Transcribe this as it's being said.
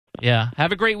Yeah.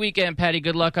 Have a great weekend, Patty.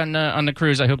 Good luck on the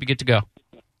cruise. I hope you get to go.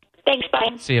 Thanks,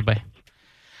 bye. See you, bye.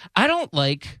 I don't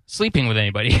like sleeping with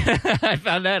anybody. I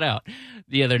found that out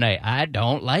the other night. I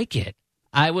don't like it.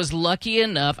 I was lucky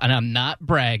enough, and I'm not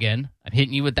bragging, I'm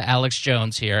hitting you with the Alex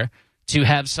Jones here, to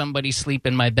have somebody sleep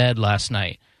in my bed last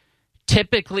night.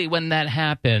 Typically when that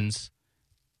happens,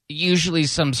 usually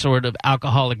some sort of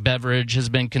alcoholic beverage has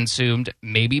been consumed,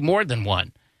 maybe more than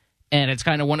one. And it's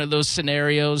kind of one of those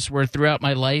scenarios where throughout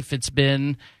my life it's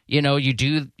been, you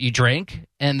drink,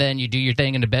 and then you do your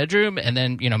thing in the bedroom, and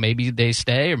then, maybe they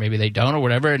stay or maybe they don't or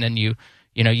whatever, and then you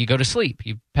go to sleep.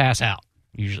 You pass out,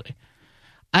 usually.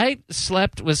 I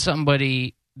slept with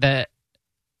somebody that,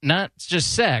 not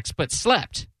just sex, but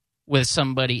slept with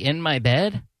somebody in my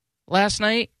bed last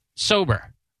night,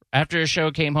 sober. After a show,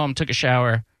 came home, took a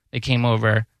shower, they came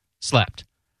over, slept.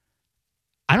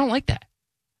 I don't like that.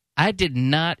 I did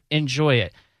not enjoy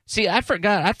it. See, I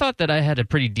forgot. I thought that I had a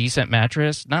pretty decent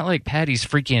mattress, not like Patty's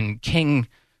freaking king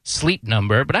sleep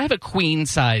number, but I have a queen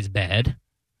size bed.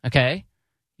 Okay,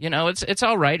 it's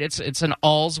all right. It's an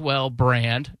Allswell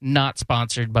brand, not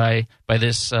sponsored by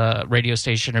this radio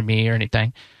station or me or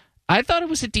anything. I thought it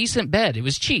was a decent bed. It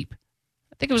was cheap.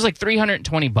 I think it was like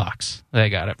 $320 that I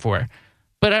got it for.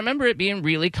 But I remember it being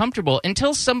really comfortable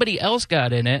until somebody else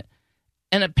got in it,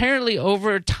 and apparently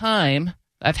over time,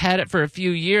 I've had it for a few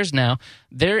years now,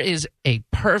 there is a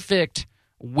perfect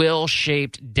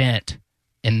will-shaped dent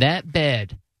in that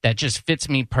bed that just fits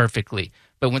me perfectly.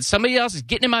 But when somebody else is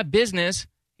getting in my business,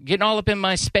 getting all up in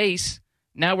my space,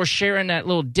 now we're sharing that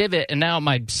little divot, and now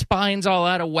my spine's all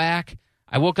out of whack.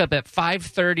 I woke up at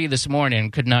 5:30 this morning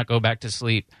and could not go back to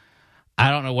sleep. I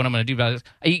don't know what I'm going to do about this.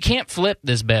 You can't flip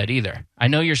this bed either. I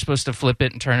know you're supposed to flip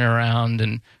it and turn it around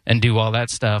and do all that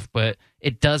stuff, but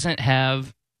it doesn't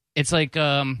have... It's like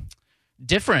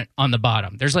different on the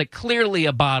bottom. There's like clearly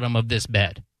a bottom of this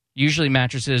bed. Usually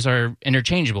mattresses are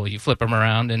interchangeable. You flip them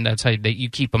around, and that's how you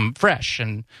keep them fresh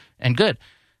and good.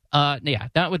 Yeah,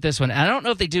 not with this one. I don't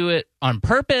know if they do it on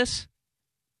purpose.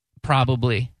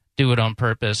 Probably do it on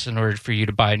purpose in order for you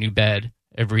to buy a new bed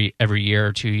every year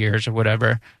or 2 years or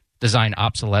whatever. Design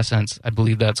obsolescence, I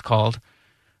believe that's called.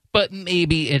 But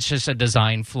maybe it's just a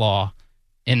design flaw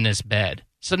in this bed.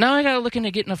 So now I got to look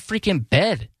into getting a freaking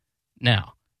bed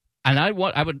now. And I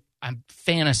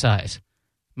fantasize.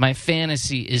 My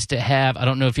fantasy is to have, I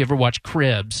don't know if you ever watched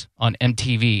Cribs on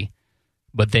MTV,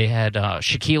 but they had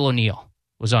Shaquille O'Neal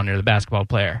was on there, the basketball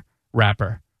player,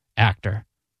 rapper, actor,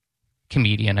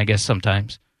 comedian, I guess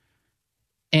sometimes.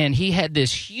 And he had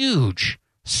this huge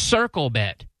circle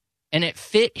bed, and it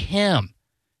fit him.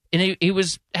 And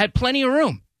it had plenty of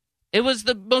room. It was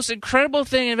the most incredible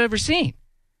thing I've ever seen.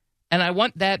 And I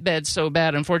want that bed so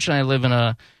bad. Unfortunately, I live in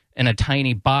a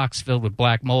tiny box filled with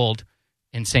black mold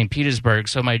in St. Petersburg.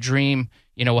 So my dream,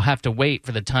 will have to wait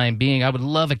for the time being. I would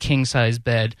love a king-size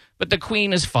bed, but the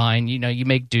queen is fine. You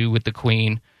make do with the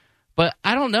queen. But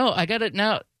I don't know. I got it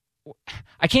now.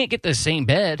 I can't get the same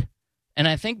bed. And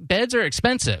I think beds are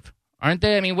expensive, aren't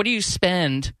they? I mean, what do you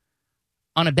spend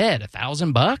on a bed?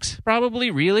 $1,000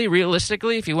 probably, really,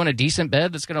 realistically, if you want a decent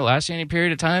bed that's going to last you any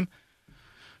period of time.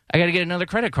 I got to get another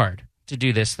credit card to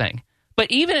do this thing.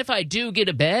 But even if I do get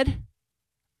a bed,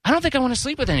 I don't think I want to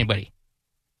sleep with anybody.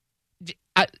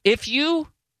 If you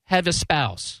have a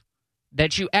spouse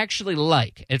that you actually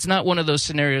like, it's not one of those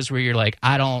scenarios where you're like,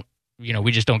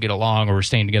 we just don't get along, or we're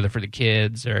staying together for the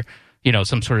kids, or,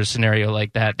 some sort of scenario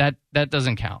like that. That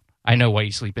doesn't count. I know why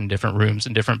you sleep in different rooms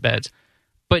and different beds.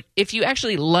 But if you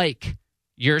actually like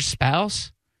your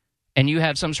spouse, and you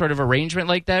have some sort of arrangement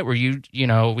like that where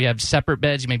we have separate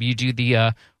beds. Maybe you do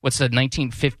the, what's the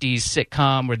 1950s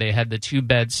sitcom where they had the two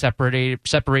beds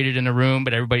separated in a room,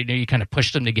 but everybody knew you kind of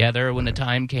pushed them together when the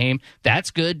time came.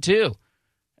 That's good, too.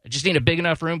 I just need a big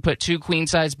enough room, put 2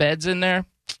 queen-size beds in there.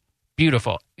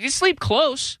 Beautiful. You sleep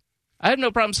close. I have no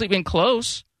problem sleeping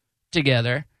close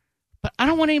together, but I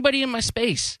don't want anybody in my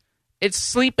space. It's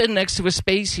sleeping next to a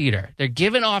space heater. They're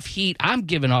giving off heat. I'm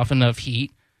giving off enough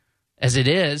heat as it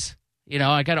is.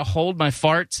 I got to hold my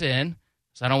farts in,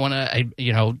 so I don't want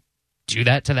to, do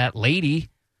that to that lady.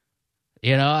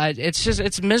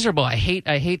 It's miserable. I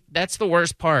hate, that's the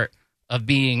worst part of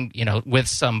being, with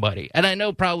somebody. And I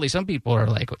know probably some people are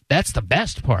like, that's the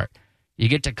best part. You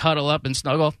get to cuddle up and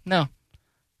snuggle. No,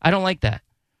 I don't like that.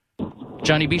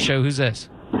 Johnny B. Show, who's this?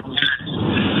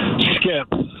 Skip.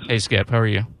 Hey, Skip, how are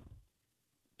you?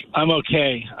 I'm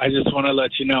okay. I just want to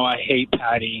let you know I hate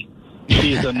Patty.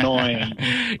 She's annoying.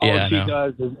 All she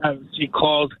does is she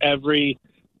calls every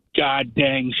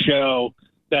goddamn show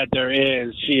that there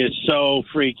is. She is so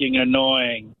freaking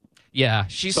annoying. Yeah,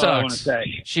 she That's all I want sucks. to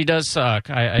say. She does suck.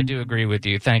 I do agree with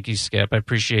you. Thank you, Skip. I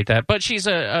appreciate that. But she's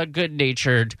a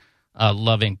good-natured,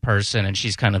 loving person, and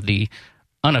she's kind of the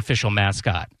unofficial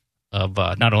mascot of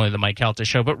not only the Mike Calta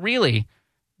show, but really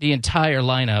the entire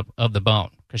lineup of The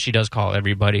Bone, because she does call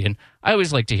everybody, and I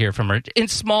always like to hear from her in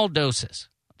small doses.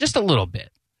 Just a little bit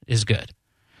is good.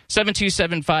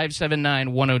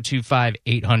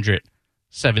 727-579-1025,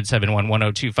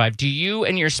 800-771-1025. Do you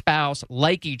and your spouse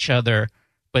like each other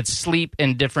but sleep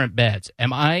in different beds?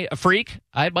 Am I a freak?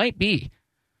 I might be.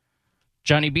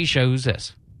 Johnny B Show, who's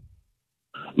this?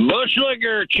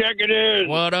 Bushlicker, check it in.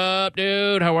 What up,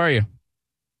 dude? How are you?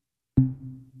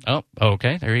 Oh,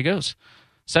 okay. There he goes.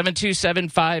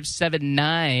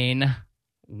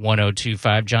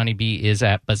 727-579-1025. Johnny B is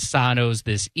at Bassano's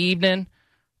this evening,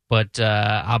 but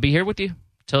I'll be here with you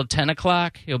till 10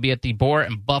 o'clock. He'll be at the Boar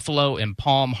and Buffalo in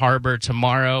Palm Harbor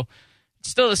tomorrow.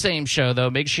 Still the same show,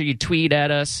 though. Make sure you tweet at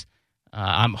us.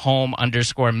 I'm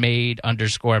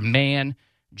home_made_man.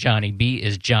 Johnny B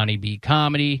is Johnny B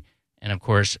Comedy. And, of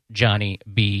course, Johnny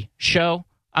B Show.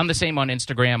 I'm the same on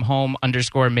Instagram,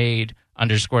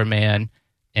 home_made_man.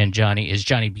 And Johnny is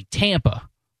Johnny B Tampa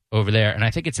over there. And I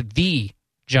think it's the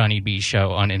Johnny B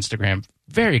Show on Instagram.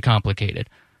 Very complicated.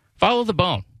 Follow The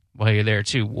Bone while you're there,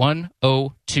 too.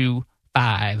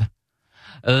 1025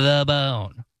 The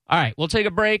Bone. All right, we'll take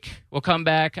a break. We'll come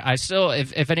back. I still,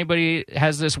 if anybody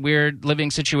has this weird living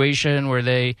situation where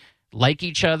they like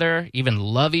each other, even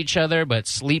love each other, but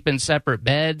sleep in separate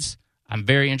beds, I'm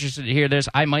very interested to hear this.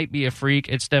 I might be a freak.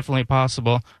 It's definitely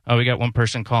possible. Oh, we got one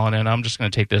person calling in. I'm just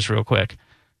going to take this real quick.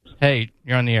 Hey,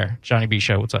 you're on the air. Johnny B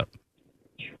Show, what's up?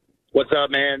 What's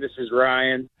up, man? This is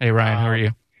Ryan. Hey, Ryan, how are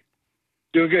you?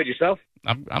 Doing good. Yourself?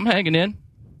 I'm hanging in.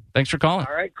 Thanks for calling.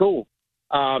 All right, cool.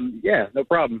 Yeah, no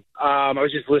problem. I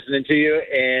was just listening to you,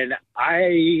 and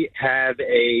I have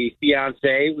a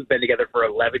fiance. We've been together for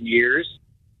 11 years,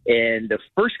 and the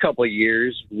first couple of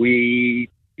years, we're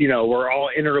all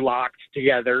interlocked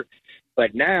together,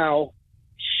 but now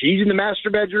she's in the master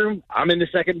bedroom. I'm in the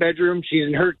second bedroom. She's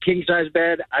in her king-size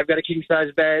bed. I've got a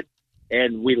king-size bed,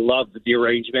 and we love the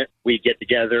arrangement. We get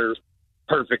together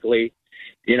perfectly.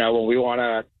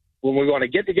 When we want to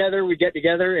get together, we get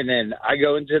together, and then I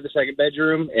go into the second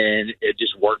bedroom, and it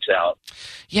just works out.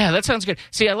 Yeah, that sounds good.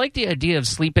 See, I like the idea of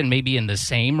sleeping maybe in the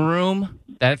same room.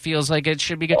 That feels like it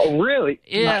should be good. Oh, really?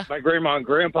 Yeah. My grandma and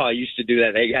grandpa used to do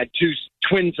that. They had two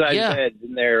twin-size beds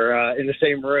in their in the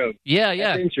same room. Yeah.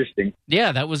 That's interesting.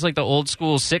 Yeah, that was like the old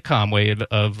school sitcom way of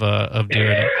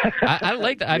doing it. I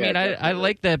like that. I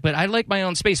like that, but I like my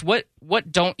own space. What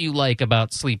don't you like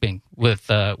about sleeping with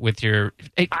your?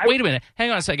 Hey, wait a minute.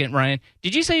 Hang on a second, Ryan.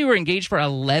 Did you say you were engaged for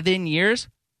 11 years?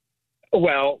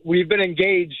 Well, we've been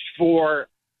engaged for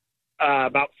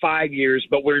about 5 years,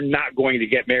 but we're not going to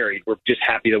get married. We're just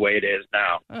happy the way it is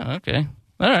now. Oh, okay.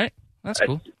 All right. That's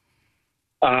cool.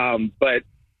 But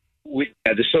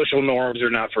the social norms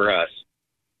are not for us.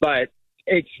 But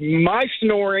it's my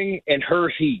snoring and her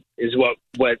heat is what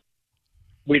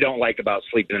we don't like about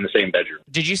sleeping in the same bedroom.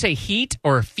 Did you say heat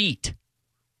or feet?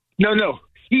 No,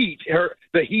 heat.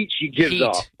 The heat she gives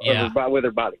off with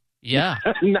her body. Yeah.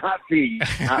 Not feet.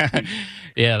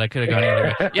 Yeah, that could have gone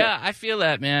either way. Yeah, I feel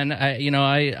that, man.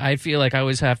 I feel like I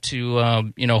always have to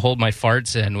hold my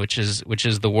farts in, which is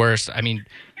the worst. I mean,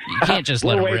 you can't just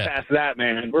let them rip. We're way past that,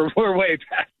 man. We're way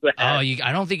past that. Oh,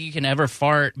 I don't think you can ever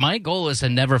fart. My goal is to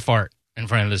never fart in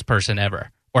front of this person ever,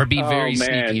 or be very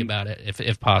sneaky about it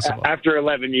if possible. After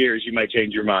 11 years, you might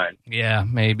change your mind. Yeah,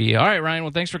 maybe. All right, Ryan.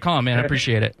 Well, thanks for calling, man. I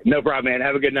appreciate it. No problem, man.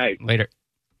 Have a good night. Later.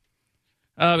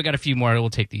 We got a few more. We'll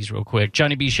take these real quick.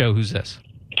 Johnny B Show, who's this?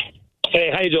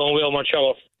 Hey, how you doing, Will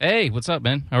Marcello? Hey, what's up,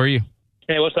 man? How are you?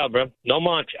 Hey, what's up, bro? Not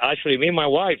much. Actually, me and my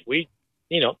wife, we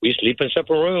sleep in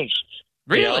separate rooms.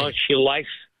 Really? She likes,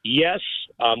 yes,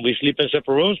 we sleep in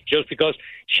separate rooms just because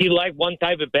she likes one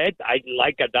type of bed. I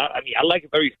like I like a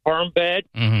very firm bed.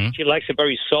 Mm-hmm. She likes a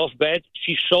very soft bed.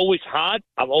 She's always hot.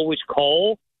 I'm always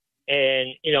cold.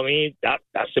 And,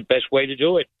 that's the best way to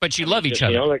do it. But you love each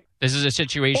other. This is a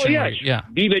situation where,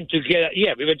 We've been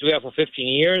together for 15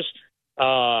 years.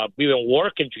 We've been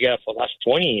working together for the last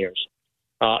 20 years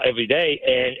every day.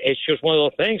 And it's just one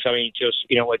of those things. I mean,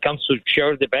 when it comes to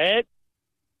share the bed,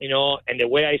 and the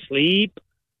way I sleep,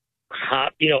 I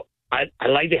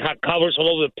like the hot covers all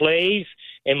over the place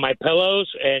and my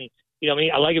pillows. And,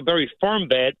 I like a very firm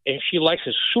bed, and she likes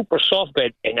a super soft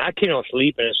bed, and I cannot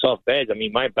sleep in a soft bed. I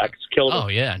mean, my back is killing me. Oh,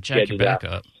 yeah, jack your back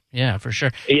up. Yeah, for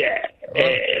sure. Yeah,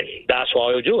 and that's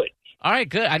why I do it. All right,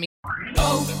 good. I mean...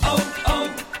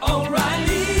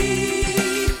 O'Reilly!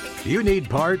 You need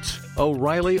parts?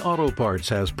 O'Reilly Auto Parts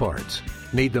has parts.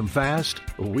 Need them fast?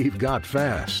 We've got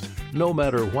fast. No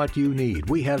matter what you need,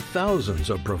 we have thousands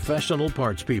of professional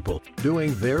parts people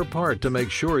doing their part to make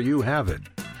sure you have it.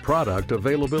 Product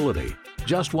availability.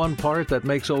 Just one part that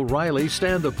makes O'Reilly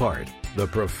stand apart. The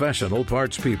professional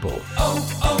parts people.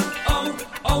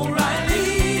 O'Reilly.